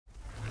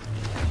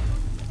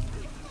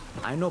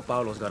I know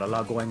Paolo's got a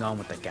lot going on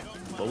with the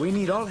captain, but we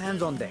need all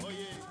hands on deck.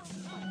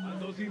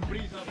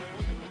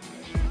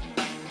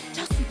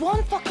 Just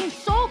one fucking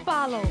show,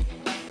 Paolo!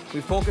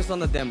 We focus on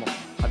the demo.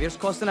 Javier's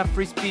costing up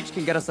free speech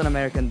can get us an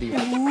American deal.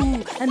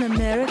 Ooh, an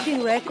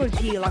American record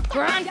deal. A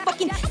grand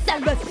fucking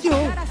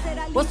celebration!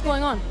 What's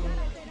going on?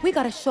 We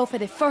got a show for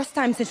the first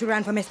time since we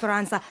ran from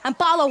Esperanza, and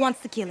Paolo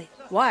wants to kill it.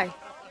 Why?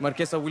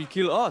 Marquesa will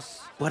kill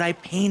us. But I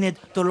painted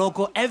the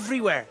logo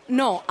everywhere.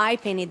 No, I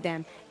painted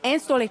them. And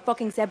stole a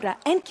fucking zebra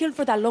and killed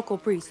for that local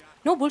priest.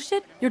 No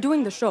bullshit, you're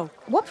doing the show.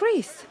 What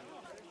priest?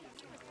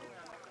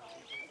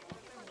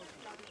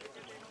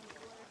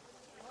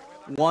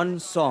 One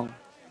song.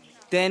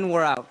 Then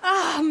we're out.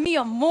 Ah, mi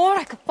amor,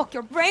 I could fuck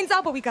your brains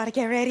out, but we gotta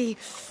get ready.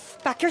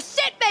 Pack your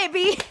shit,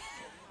 baby!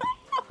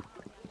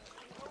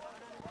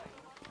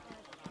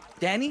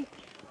 Danny,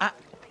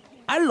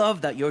 I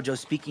love that you're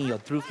just speaking your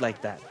truth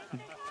like that.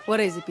 What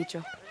is it,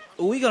 Picho?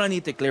 We're gonna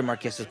need to clear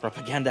Marquesa's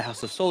propaganda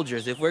house of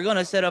soldiers if we're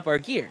gonna set up our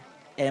gear.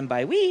 And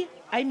by we,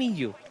 I mean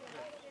you.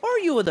 Or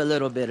you with a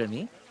little bit of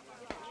me.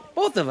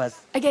 Both of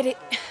us. I get it.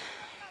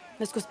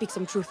 Let's go speak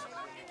some truth.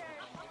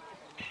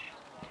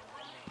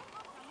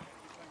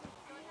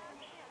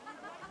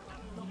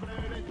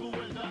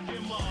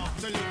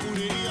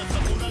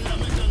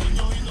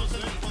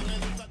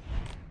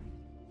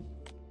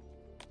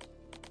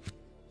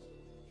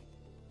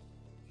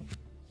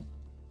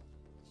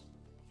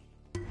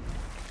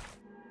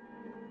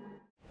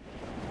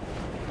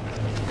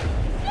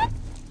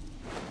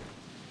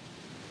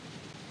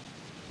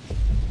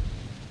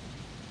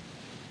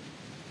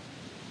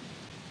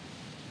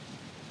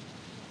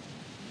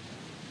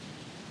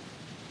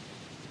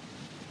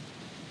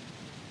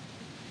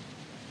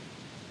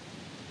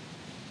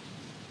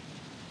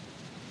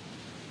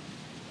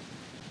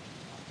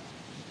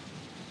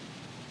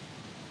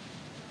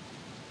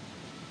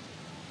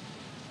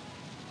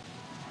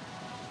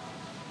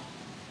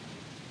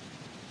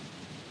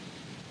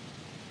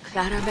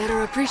 Clara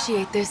better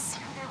appreciate this.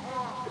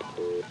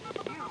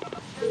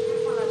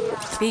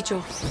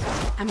 Picho,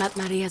 I'm at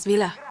Maria's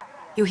villa.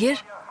 You here?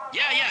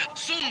 Yeah,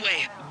 soon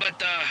way.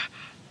 But,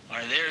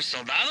 are there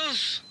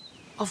soldados?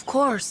 Of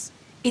course.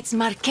 It's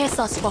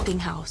Marquesa's fucking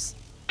house.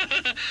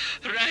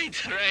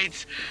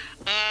 Right.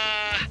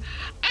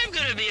 I'm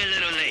gonna be a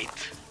little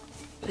late.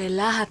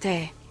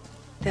 Relájate.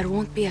 There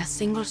won't be a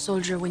single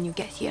soldier when you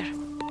get here.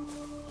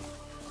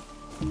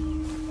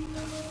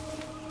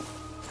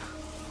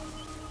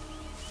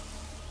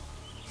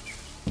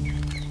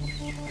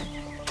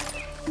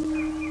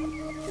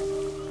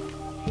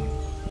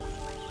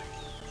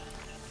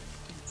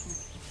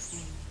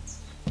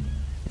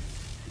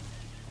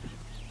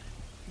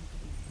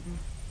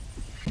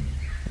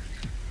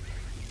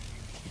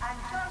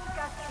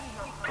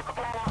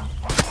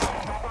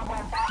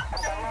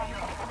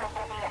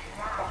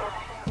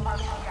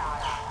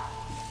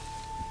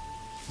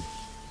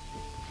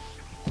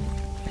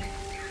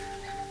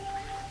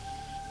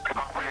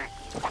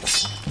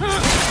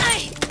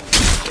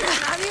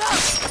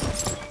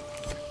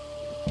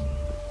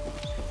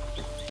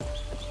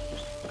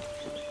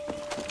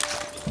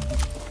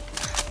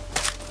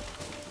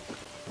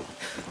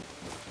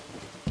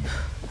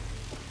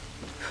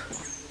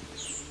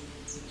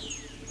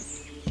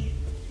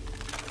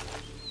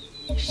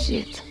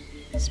 Shit.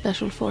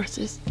 Special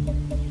forces. If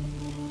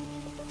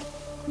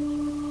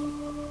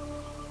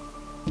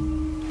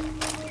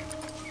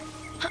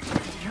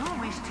you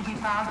wish to be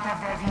part of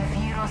the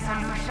Viviro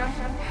solution,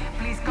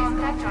 please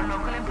contact your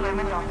local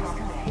employment office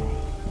today.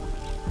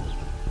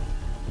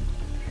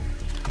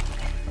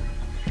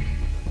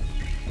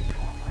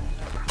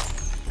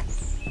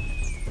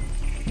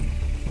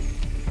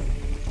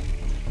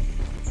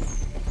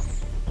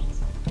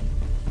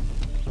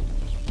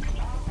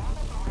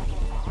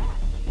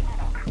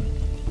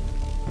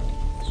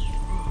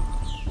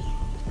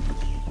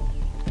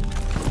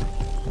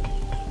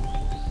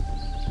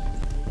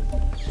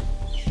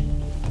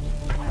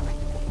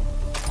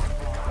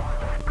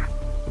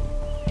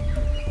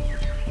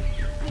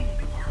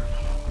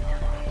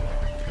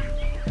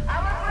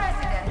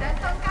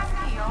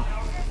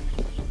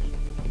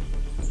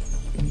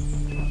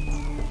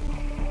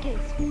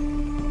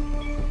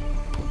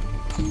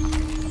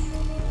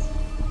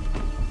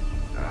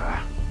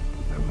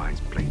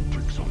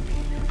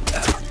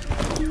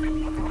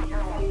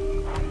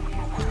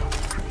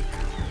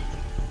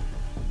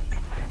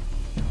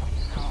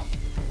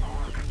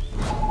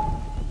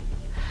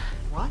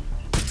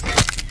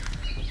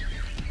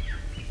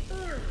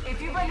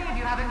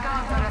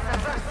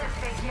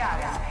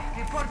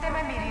 Report them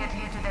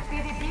immediately to the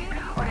PDP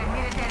or a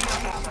military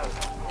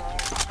location.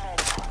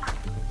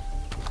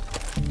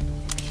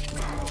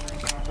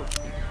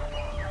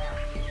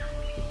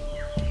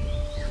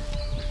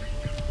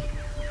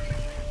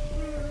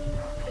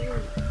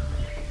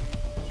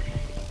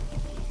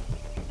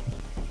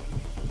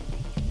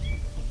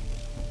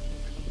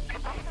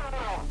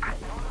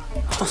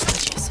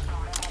 Hostages.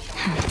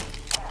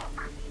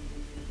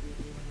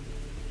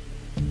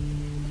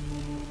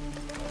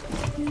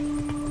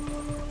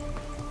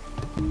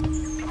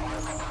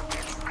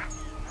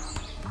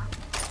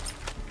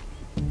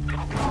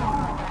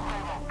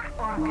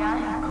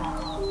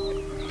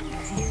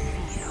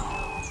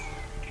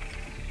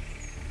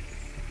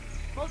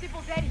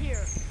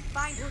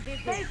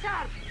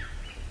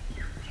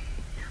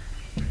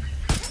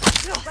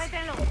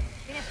 Encuéntrenlo.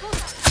 Sin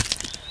excusa.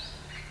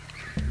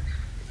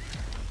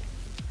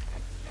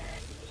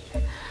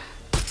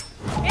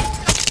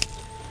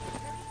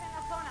 Revisen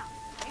la zona.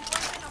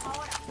 Encuéntrenlos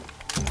ahora.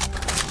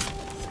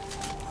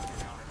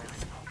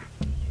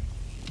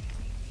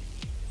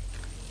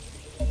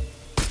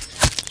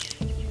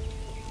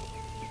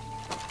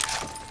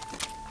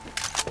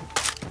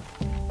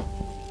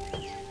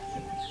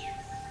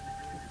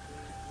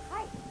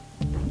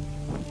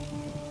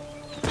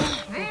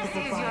 This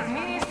is your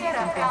Minister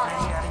of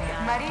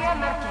Culture, Maria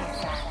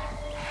Marquesa.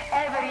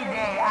 Every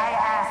day I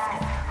ask,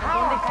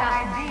 how can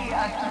I be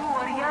a true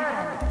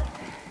Oriana?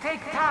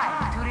 Take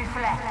time to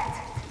reflect.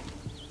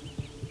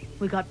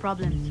 We got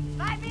problems.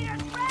 5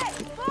 meters away!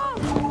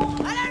 Boom!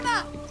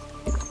 Alarma!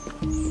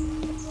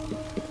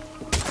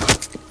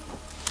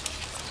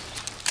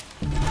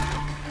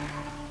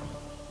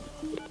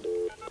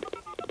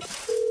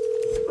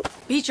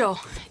 Bicho,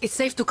 it's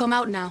safe to come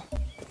out now.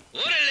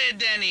 Orale,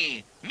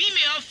 Danny. Meet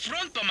me out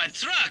front by my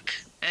truck.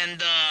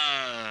 And,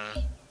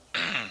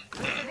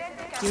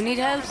 You need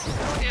help?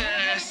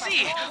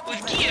 see,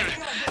 with gear.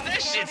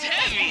 That shit's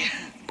heavy.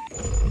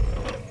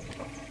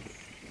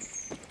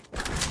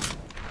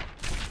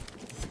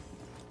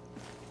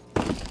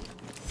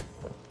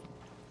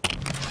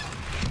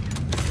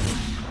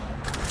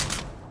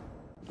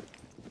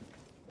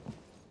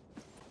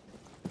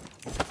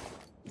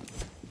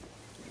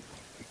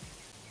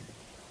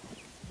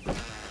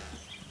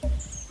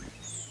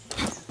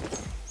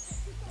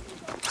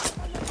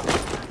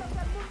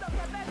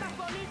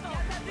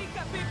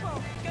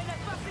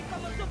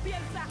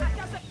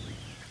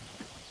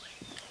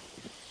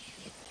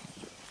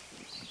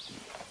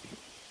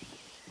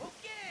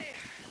 Okay,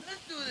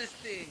 let's do this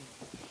thing.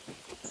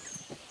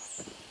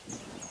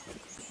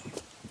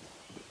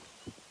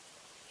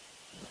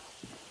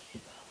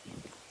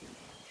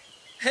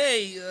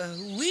 Hey,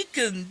 we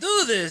can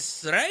do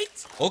this,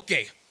 right?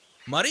 Okay,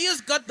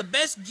 Maria's got the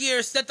best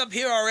gear set up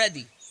here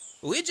already.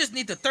 We just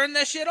need to turn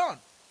that shit on.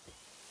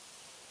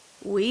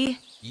 We?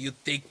 You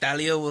think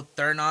Talia will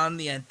turn on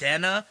the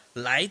antenna,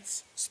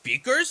 lights,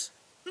 speakers?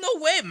 No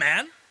way,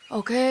 man.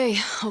 Okay.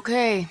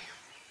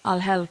 I'll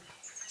help.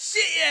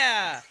 Shit,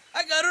 yeah!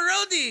 I got a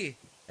roadie!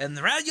 And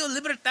Radio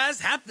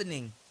Libertad's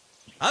happening.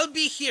 I'll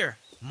be here,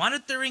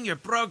 monitoring your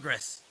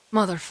progress.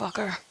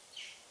 Motherfucker.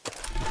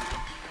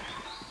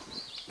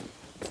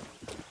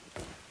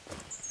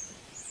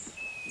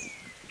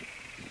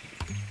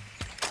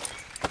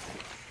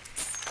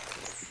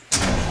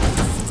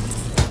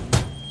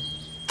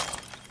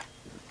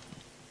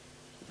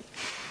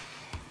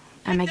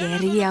 I'm a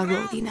guerrilla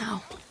roadie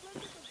now.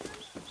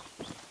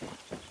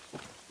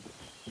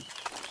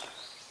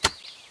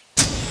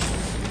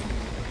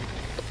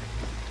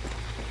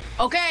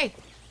 Okay,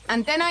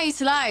 antenna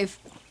is live.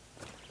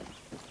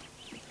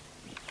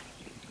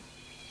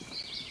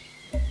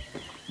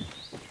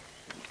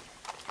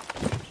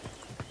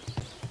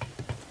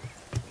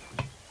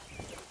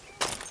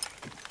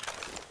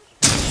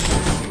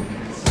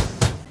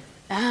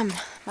 Damn,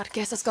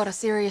 Marquesa's got a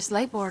serious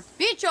light board.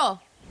 Bicho,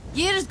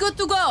 gear is good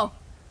to go.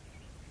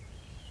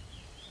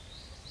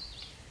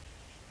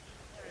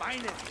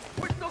 Find it!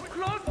 We're so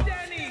close,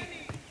 Danny!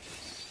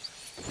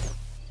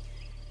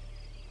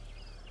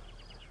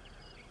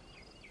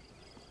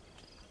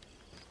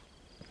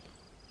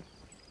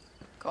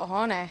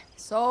 Cojones,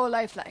 so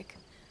lifelike.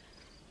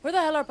 Where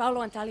the hell are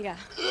Paulo and Talia?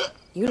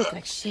 You look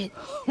like shit.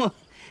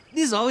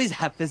 This always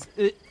happens.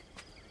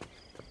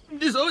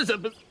 This always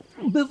happens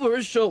before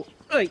a show.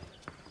 Right.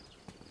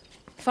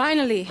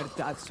 Finally.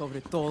 Verdad sobre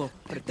todo,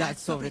 verdad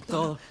sobre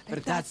todo,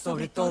 verdad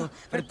sobre todo,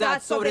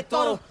 verdad sobre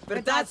todo,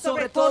 verdad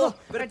sobre todo,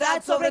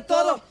 verdad sobre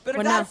todo,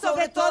 verdad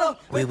sobre todo,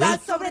 verdad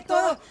sobre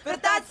todo,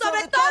 verdad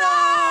sobre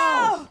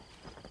todo.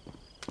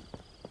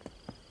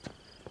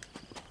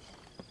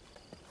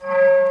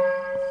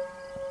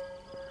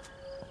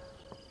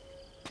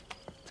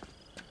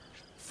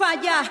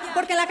 Falla,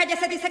 porque en la calle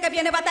se dice que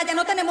viene batalla.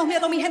 No tenemos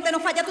miedo, mi gente no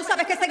falla. Tú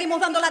sabes que seguimos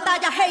dando la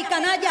talla. Hey,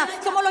 canalla,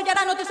 somos los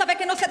yaranos, tú sabes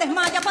que no se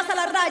desmaya. Pasa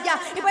la raya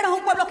y verás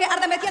un pueblo que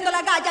arde metiendo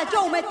la galla.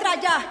 Yo me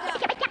traya.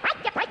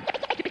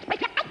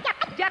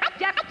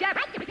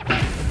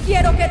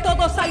 Quiero que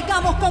todos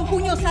salgamos con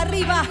puños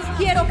arriba.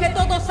 Quiero que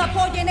todos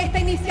apoyen esta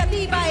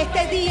iniciativa.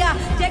 Este día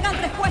llegan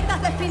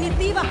respuestas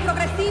definitivas,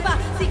 progresivas.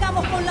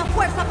 Sigamos con la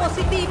fuerza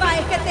positiva.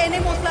 Es que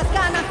tenemos las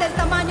ganas del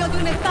tamaño de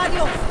un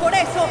estadio. Por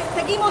eso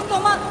seguimos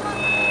tomando...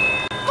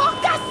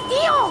 ¡Fuck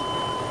Castillo!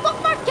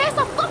 ¡Fuck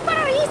Marquesa! ¡Fuck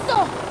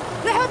Paraíso!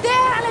 ¡Le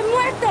joder a la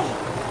muerte!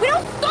 We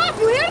don't stop,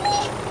 you hear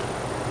me?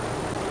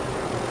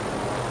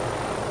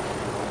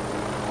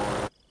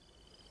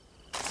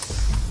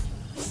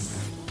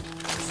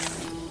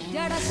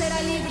 Yara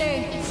será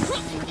libre.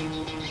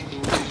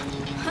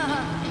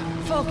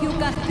 Fuck you,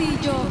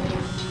 Castillo.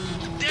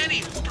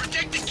 Danny,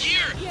 protect the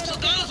gear!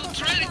 Soldados will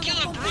try to kill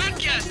our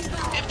broadcast!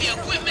 If the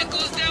equipment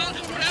goes down,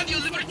 Radio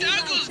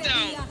Libertad goes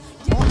down!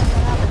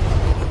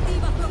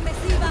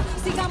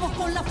 Sigamos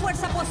con la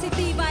fuerza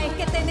positiva, es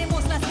que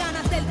tenemos las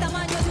ganas del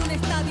tamaño de un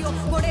estadio.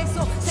 Por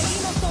eso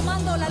seguimos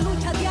tomando la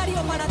lucha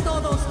diario para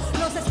todos.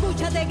 Los escuchamos.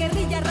 escucha de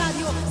Guerrilla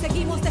Radio.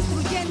 Seguimos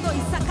destruyendo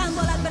y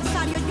sacando al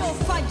adversario. Yo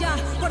falla,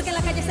 porque en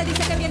la calle se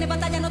dice que viene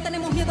batalla. No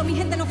tenemos miedo, mi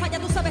gente no falla.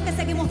 Tú sabes que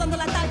seguimos dando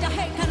la talla.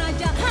 Hey,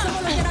 canalla,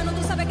 somos los veranos,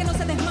 tú sabes que no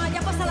se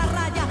desmaya. Pasa la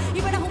raya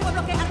y verás un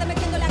pueblo que ande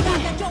metiéndole a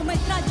galla. Yo me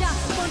tralla,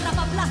 con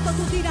rapaplasto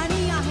tu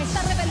tiranía.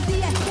 Esta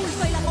rebeldía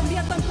expulso y la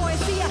convierto en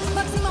poesía.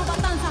 Máxima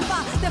matanza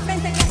va de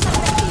frente en esa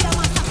rebeldía,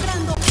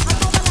 masacrando a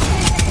todas las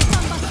gentes que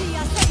están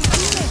vacías. Hey,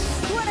 dime,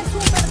 tú eres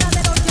un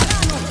verdadero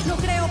llanano. No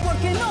creo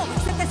porque no,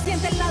 se te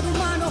siente el lado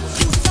humano.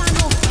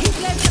 Gusano,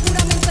 Hitler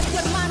seguramente es tu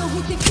hermano.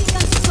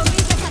 Justifican sus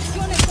horribles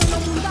acciones con lo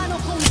mundano.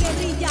 Con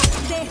guerrilla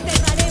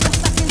desterraremos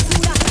la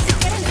censura. Si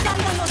quieren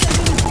salgan los del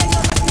Ministerio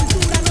de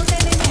Cultura. No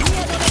tenemos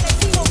miedo, le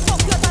decimos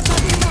copio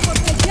atadura.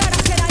 Porque Yara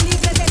será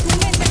libre de tu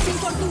mente sin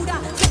cordura.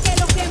 Sé que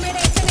lo que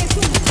merecen es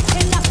un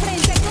en la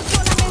frente. Yo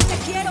solamente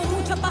quiero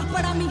mucha paz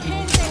para mi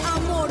gente.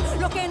 Amor,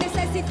 lo que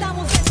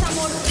necesitamos es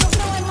amor. Yo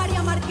creo en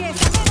María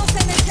Marquesa, menos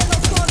en este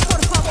doctor,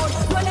 por favor.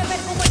 Duele ver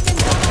cómo el que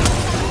entraba no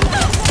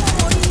salía, cómo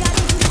moría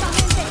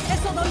injustamente.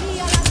 Eso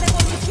dolía, la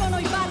revolución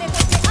hoy vale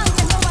porque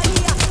antes no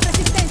valía.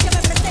 Resistencia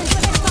me presento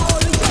en el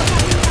Paolo y yo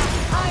salía.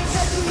 Ay,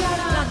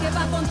 destruyara, la que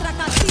va contra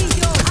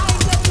Castillo. Ay,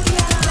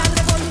 destruyara, la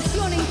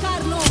revolución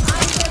encarno.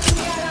 Ay,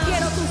 destruyara,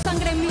 quiero tu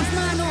sangre en mis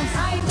manos.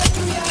 Ay,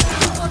 destruyara,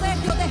 tu poder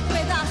yo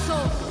despedazo.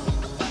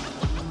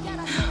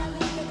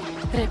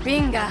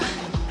 Repinga.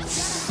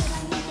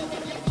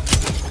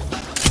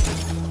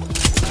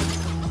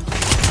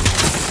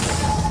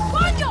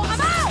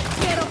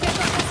 Quiero que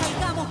todos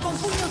salgamos con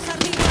puños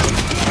arriba.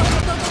 Quiero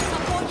que todos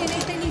apoyen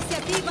esta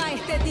iniciativa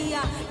este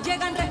día.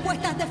 Llegan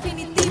respuestas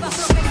definitivas,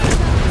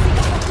 progresivas.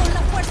 Sigamos con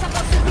la fuerza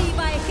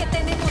positiva. Es que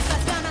tenemos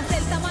las ganas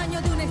del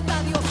tamaño de un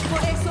estadio.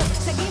 Por eso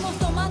seguimos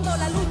tomando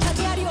la lucha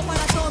diario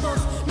para todos.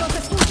 Los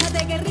escucha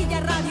de Guerrilla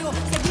Radio.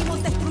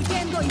 Seguimos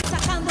destruyendo y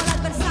sacando al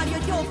adversario.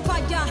 Yo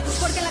falla,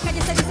 porque en la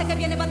calle se dice que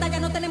viene batalla.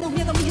 No tenemos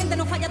miedo, mi gente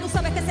no falla. Tú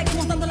sabes que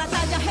seguimos dando la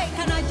talla. Hey,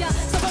 canalla,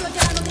 somos los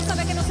llaranos, tú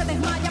sabes que no se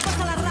desmaya.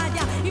 Pasa la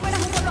raya y verás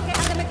un pueblo que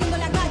ande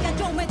metiéndole a galla.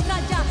 Yo me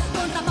tralla,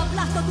 con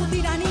rapaplasto tu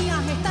tiranía.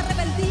 Esta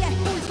rebeldía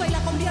expulso y la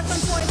convierto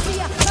en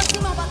poesía.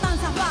 Máxima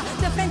matanza va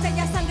de frente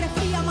ya sangre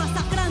fría,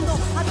 masacrando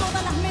a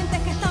todas las mentes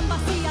que están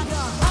vacías.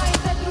 Ay,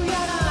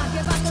 destruyara, la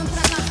que va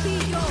contra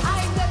Castillo.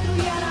 Ay,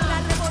 destruyara, la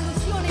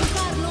revolución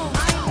encarno.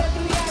 Ay,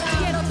 destruyara,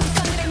 quiero tu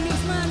sangre en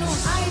mis manos.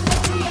 Ay,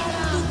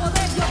 destruyara, tu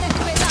poder yo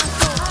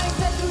despedazo. Ay,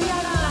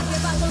 destruyara, la que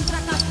va contra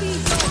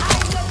Castillo.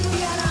 Ay,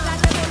 destruyara, la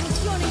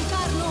revolución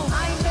encarno.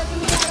 Ay,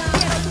 destruyara,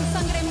 quiero tu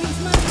sangre en mis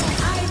manos.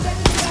 Ay,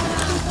 destruyara,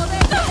 tu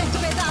poder yo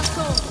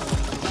despedazo.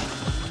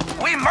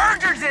 We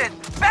murdered it!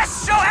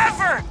 Best show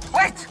ever!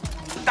 Wait,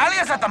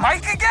 Dalia's at the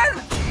mic again?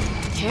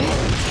 ¿Qué?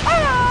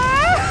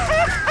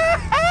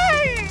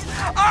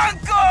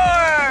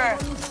 Encore!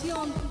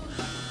 Revolución.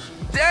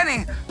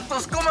 Danny,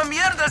 those come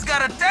mierdas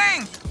got a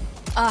tank!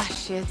 Ah,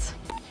 shit.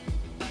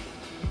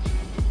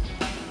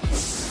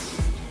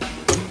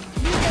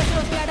 Libres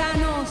los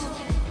yaranos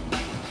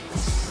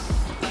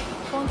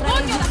contra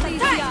la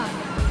injusticia.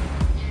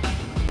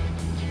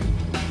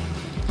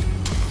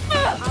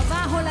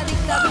 Abajo la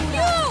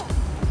dictadura.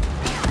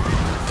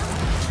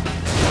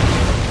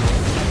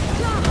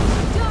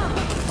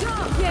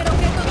 Quiero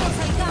que todos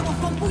salgamos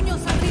con puños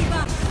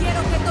arriba.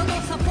 Quiero que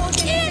todos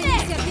apoyen esta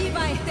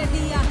iniciativa este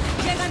día.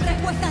 Llegan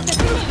respuestas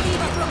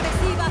definitivas,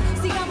 progresivas.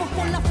 Sigamos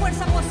con la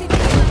fuerza positiva.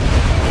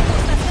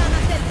 Tenemos las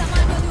ganas del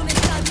tamaño de un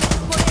estadio.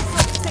 Por eso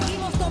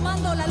seguimos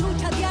tomando la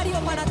lucha diario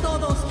para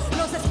todos.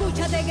 Los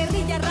escucha de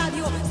Guerrilla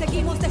Radio.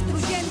 Seguimos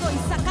destruyendo y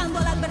sacando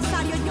al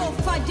adversario. Yo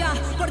falla,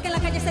 porque en la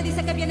calle se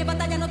dice que viene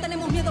batalla. No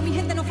tenemos miedo, mi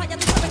gente no falla.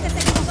 Tú sabes que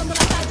seguimos dando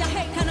la talla.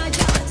 Hey,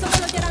 canalla, somos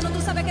los llaranos,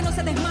 tú sabes que no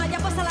se desmaya.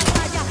 Pasa la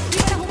raya y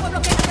verás un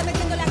pueblo que ande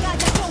metiéndole a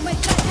galla. Yo me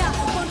tralla,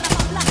 con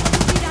rapaplasto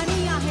tu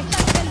tiranía. Esta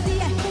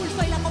rebeldía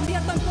expulso y la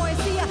convierto en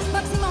poesía.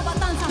 Máxima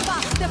matanza va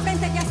de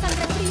frente ya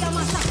sangre fría,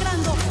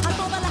 masacrando a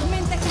todas las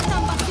mentes que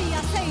están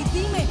vacías. Hey,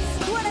 dime,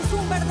 tú eres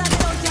un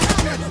verdadero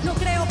llanano. No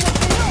creo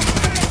porque no,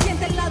 se te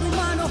siente el lado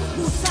humano.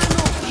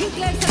 Gusano,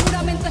 Hitler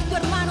seguramente es tu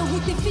hermano.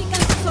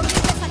 Justifican sus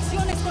horribles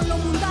acciones con lo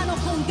mundano.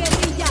 Con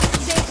guerrilla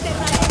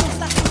desterraremos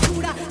la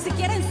censura. Si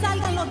quieren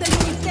salgan los del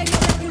Ministerio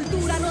de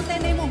Cultura. No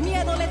tenemos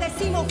miedo, le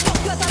decimos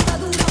copio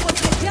atadura.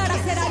 Porque Yara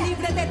será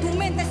libre de tu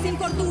mente sin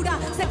cordura.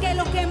 Sé que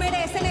lo que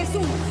merecen es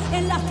un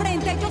en la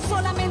frente. Yo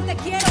solamente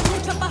quiero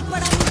mucha paz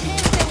para mi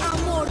gente.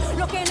 Amor,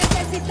 lo que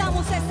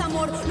necesitamos es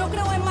amor. No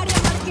creo en María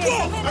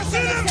Marquesa, menos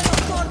en ese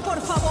doctor,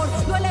 por favor.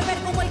 Duele ver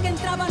cómo el que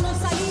entraba no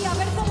salía.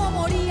 Ver cómo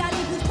moría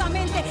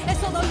injustamente,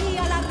 eso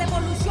dolía. La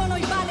revolución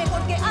hoy vale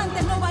porque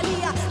antes no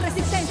valía.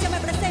 Resistencia me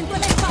presento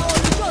en el Paolo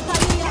y yo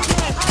salía.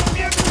 Ay,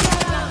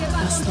 destruyara, la que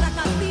va contra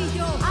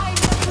Castillo. Ay,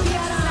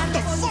 destruyara, la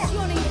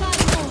revolución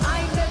encarno.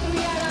 Ay,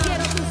 destruyara,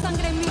 quiero tu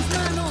sangre en mis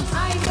manos.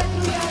 Ay,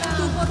 destruyara,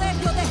 tu poder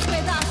yo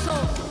despedazo.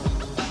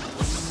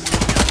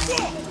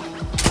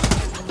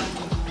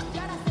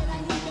 Yara será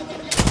libre de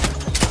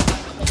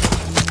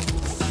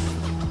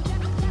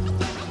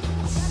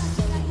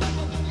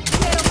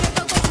Quiero que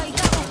todos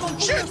salgamos con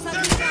puños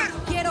arriba.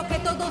 Quiero que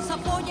todos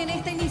apoyen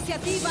esta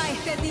iniciativa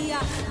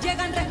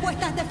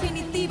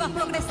definitivas,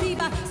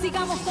 progresivas.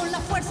 Sigamos con la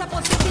fuerza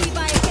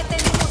positiva. Es que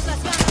tenemos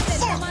las ganas del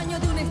tamaño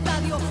de un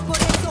estadio. Por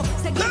eso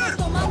seguimos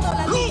tomando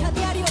la lucha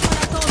diario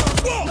para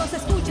todos. Nos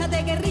escucha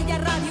de Guerrilla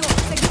Radio.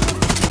 Seguimos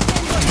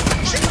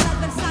discutiendo el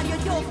adversario.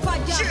 Yo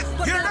falla.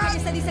 Porque en la calle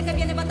se dice que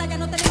viene batalla.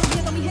 No tenemos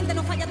miedo, mi gente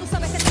no falla. Tú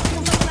sabes que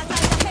estamos bajo la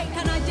calle. Hey,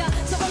 canalla.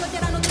 Somos los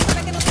llaranos, tú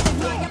sabes que no te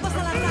desmaya.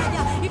 Pasa la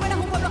raya y verás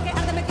un pueblo que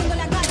arde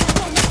metiéndole a galla.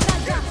 Con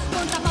metralla,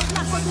 contra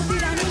maplazo tu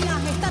tiranía.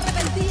 Esta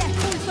rebeldía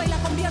expulso y la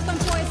convierto en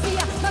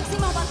poesía.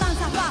 Máxima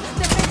matanza va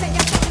de frente y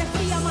a sangre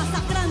fría.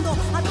 Masacrando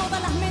a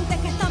todas las mentes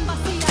que están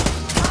vacías.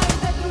 Ay,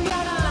 de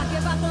Trujara, la que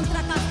va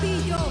contra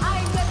Castillo.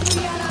 Ay, de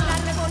Trujara, la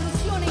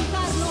revolución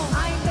encarno.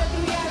 Ay, de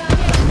Trujara,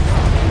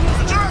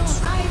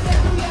 ay, de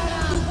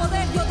Trujara, tu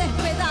poder yo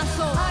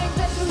despedazo. Ay,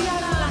 de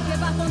Trujara, la que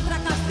va contra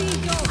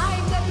Castillo. Ay,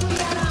 de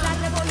Trujara, la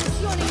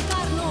revolución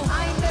encarno.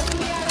 Ay, de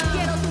Trujara,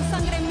 quiero tu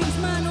sangre en mis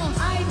manos.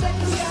 Ay, de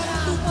Trujara,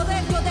 tu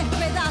poder yo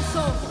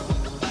despedazo.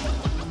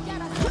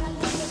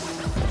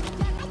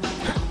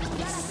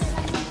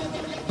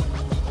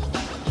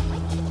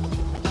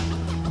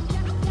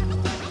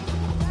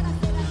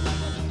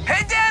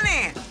 Hey,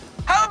 Danny!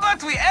 How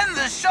about we end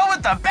the show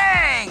with a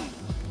bang?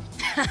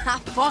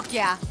 Fuck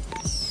yeah.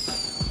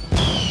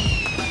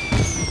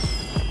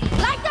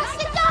 Like that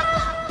shit,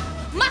 Donna?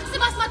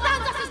 Maximus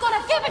Matanzas is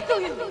gonna give it to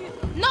you.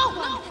 No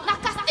one,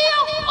 not Castillo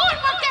or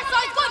Marquesa,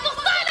 is going to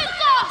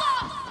silence us!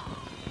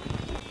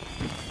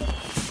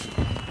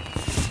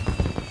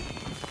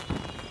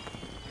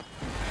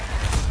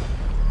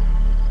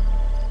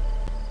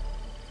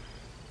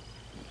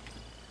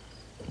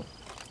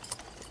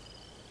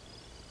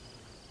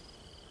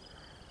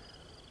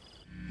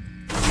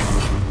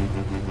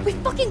 We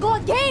fucking go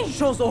again!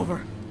 Show's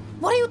over.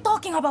 What are you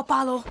talking about,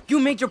 Paulo? You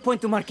made your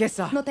point to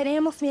Marquesa. No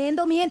tenemos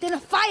miedo, mi gente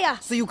nos falla.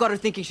 So you got her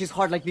thinking she's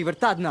hard like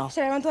Libertad now.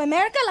 Should I run to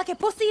America like a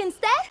pussy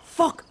instead?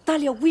 Fuck,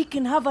 Talia, we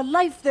can have a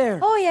life there.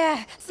 Oh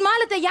yeah,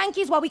 smile at the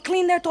Yankees while we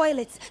clean their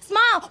toilets.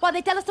 Smile while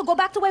they tell us to go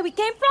back to where we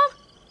came from.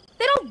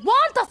 They don't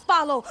want us,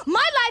 Paulo.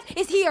 My life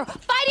is here,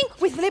 fighting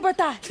with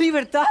Libertad.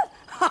 Libertad?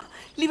 Ha!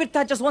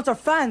 Libertad just wants our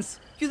fans.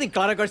 You think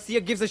Clara Garcia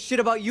gives a shit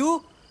about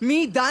you?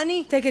 Me,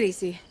 Danny? Take it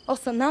easy. Oh,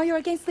 so now you're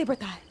against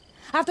Libertad.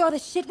 After all the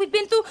shit we've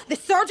been through, the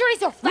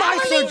surgeries, your family...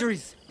 My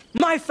surgeries!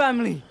 My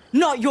family,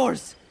 not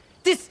yours.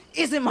 This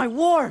isn't my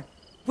war.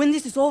 When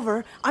this is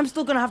over, I'm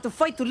still gonna have to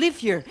fight to live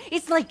here.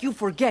 It's like you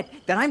forget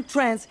that I'm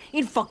trans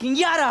in fucking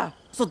Yara.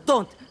 So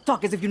don't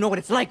talk as if you know what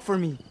it's like for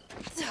me.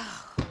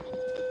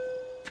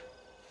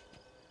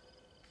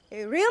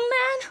 A real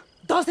man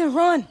doesn't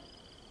run.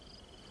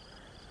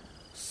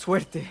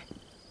 Suerte.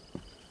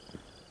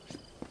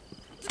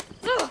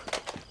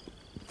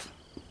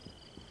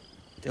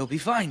 They'll be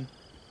fine.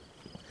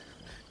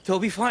 They'll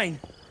be fine.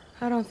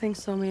 I don't think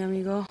so, mi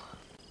amigo.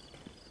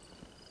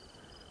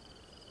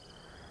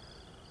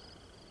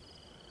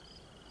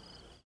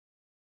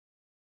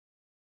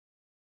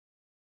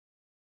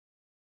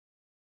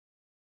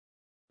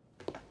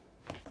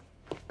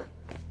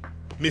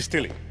 Miss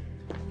Tilly,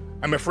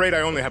 I'm afraid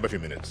I only have a few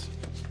minutes.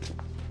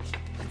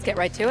 Let's get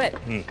right to it.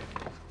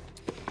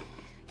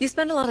 You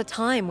spend a lot of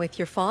time with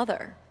your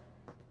father.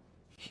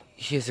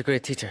 He is a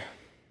great teacher.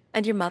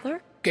 And your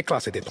mother? ¿Qué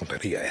clase de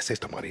tontería es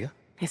esta, María?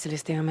 Es el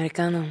estilo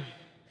americano.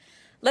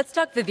 Let's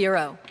talk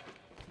Viviro,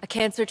 a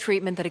cancer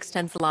treatment that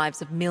extends the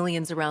lives of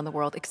millions around the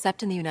world,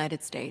 except in the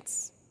United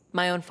States.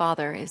 My own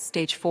father is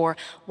stage 4.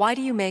 Why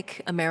do you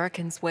make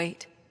Americans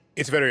wait?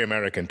 It's very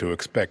American to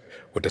expect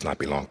what does not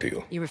belong to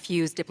you. You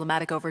refuse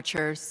diplomatic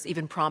overtures,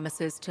 even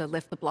promises to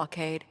lift the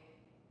blockade.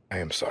 I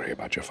am sorry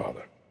about your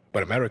father,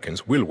 but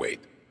Americans will wait,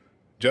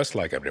 just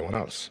like everyone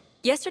else.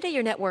 Yesterday,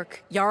 your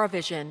network,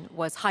 Yaravision,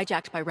 was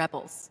hijacked by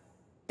rebels.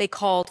 They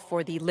called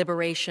for the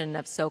liberation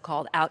of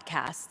so-called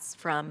outcasts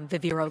from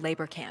Viviro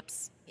labor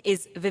camps.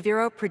 Is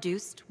Viviro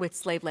produced with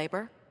slave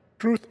labor?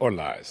 Truth or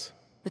lies?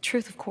 The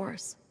truth, of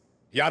course.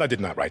 Yara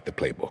did not write the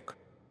playbook.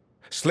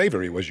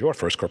 Slavery was your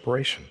first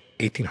corporation,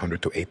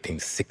 1800 to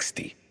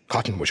 1860.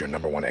 Cotton was your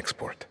 #1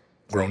 export.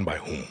 Grown by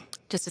whom?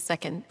 Just a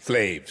second.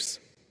 Slaves.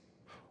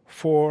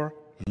 4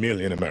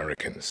 million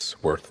Americans,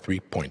 worth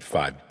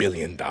 $3.5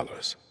 billion.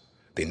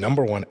 The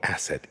 #1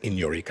 asset in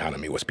your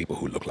economy was people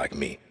who look like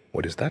me.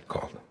 What is that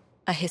called?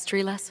 A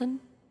history lesson?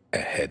 A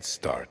head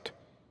start.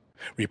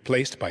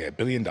 Replaced by a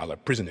billion-dollar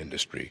prison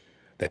industry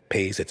that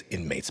pays its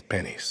inmates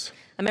pennies.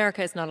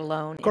 America is not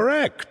alone.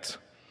 Correct.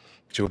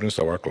 Children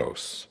sew our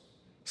clothes.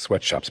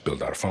 Sweatshops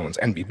build our phones,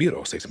 and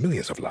Viviro saves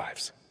millions of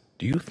lives.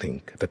 Do you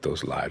think that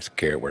those lives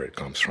care where it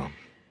comes from?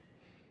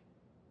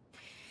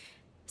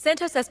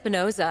 Santos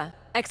Espinosa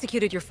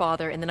executed your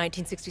father in the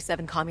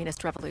 1967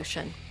 Communist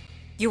Revolution.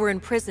 You were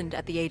imprisoned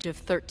at the age of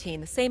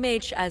 13, the same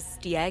age as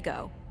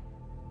Diego.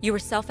 You were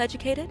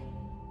self-educated?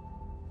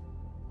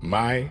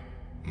 My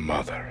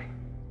mother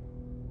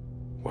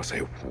was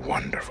a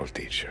wonderful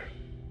teacher.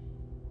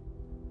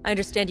 I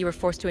understand you were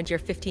forced to endure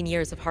 15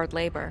 years of hard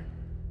labor.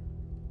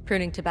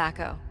 Pruning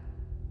tobacco.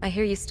 I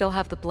hear you still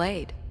have the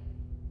blade.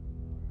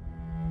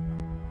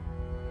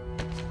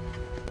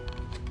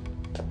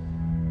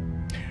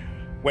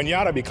 When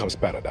Yara becomes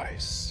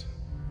paradise,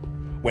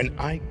 When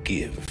I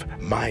give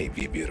my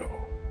Viviro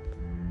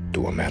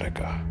to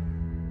America,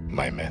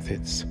 my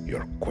methods,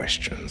 your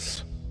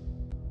questions,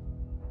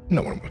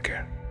 no one will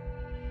care.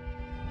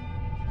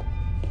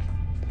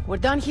 We're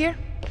done here?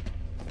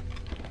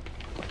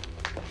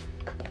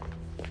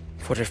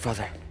 For their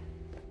father.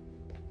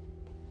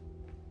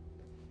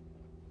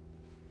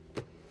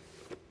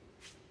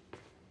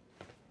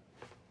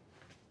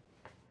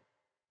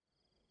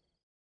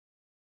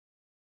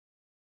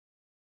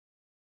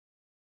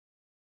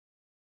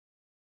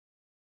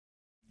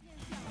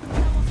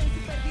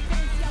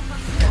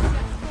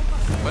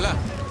 Hola.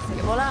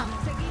 Hola.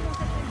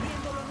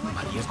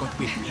 Maria's got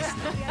big business.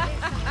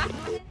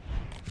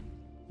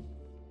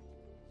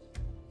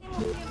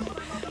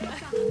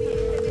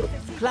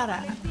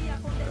 Clara,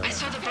 I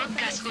saw the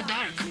broadcast go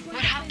dark.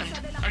 What happened?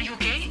 Are you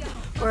okay?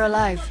 we're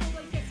alive.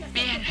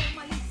 Bien.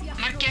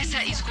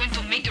 Marquesa is going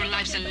to make your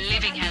lives a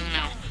living hell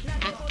now.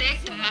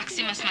 Protect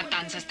Maximus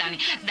Matanzas, Danny.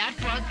 That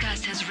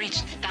broadcast has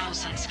reached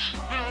thousands.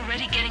 We're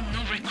already getting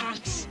new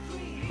recruits.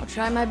 I'll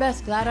try my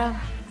best, Clara.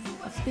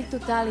 I'll speak to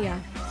Talia,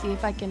 see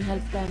if I can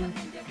help them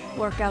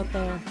work out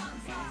their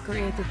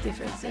creative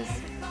differences.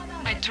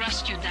 I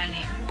trust you,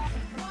 Danny.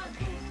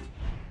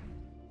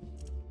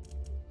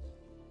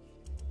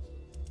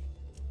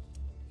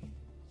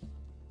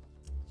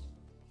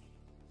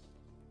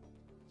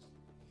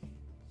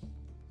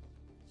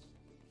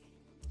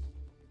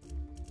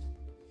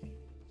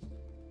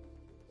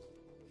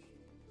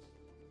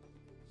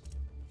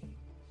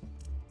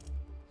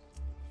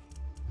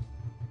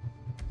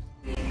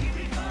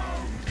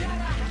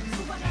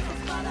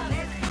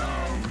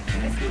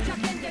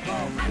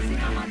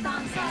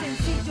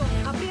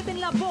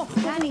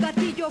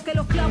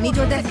 I need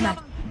your death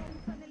mat.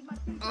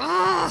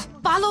 Ugh,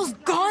 Palo's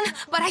gone,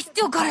 but I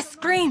still gotta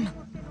scream.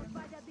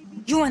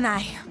 You and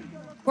I,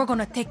 we're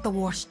gonna take the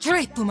war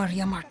straight to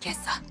Maria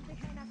Marquesa.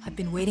 I've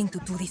been waiting to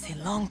do this a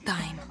long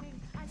time.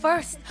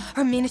 First,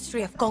 her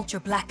Ministry of Culture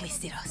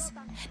blacklisted us.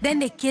 Then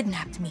they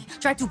kidnapped me,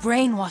 tried to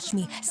brainwash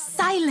me,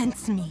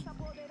 silence me.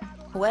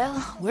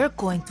 Well, we're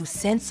going to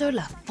censor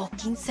la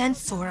fucking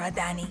censora,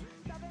 Danny.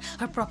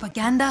 Her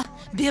propaganda,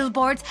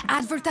 billboards,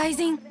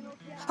 advertising,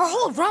 her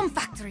whole rum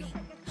factory.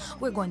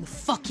 We're going to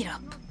fuck it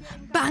up,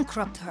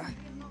 bankrupt her.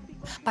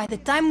 By the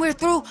time we're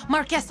through,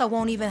 Marquesa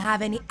won't even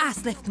have any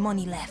ass-lift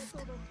money left.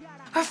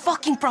 Her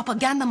fucking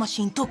propaganda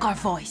machine took our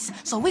voice,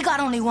 so we got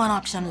only one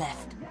option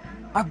left.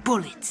 Our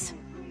bullets.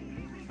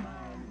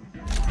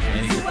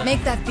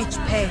 Make that bitch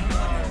pay.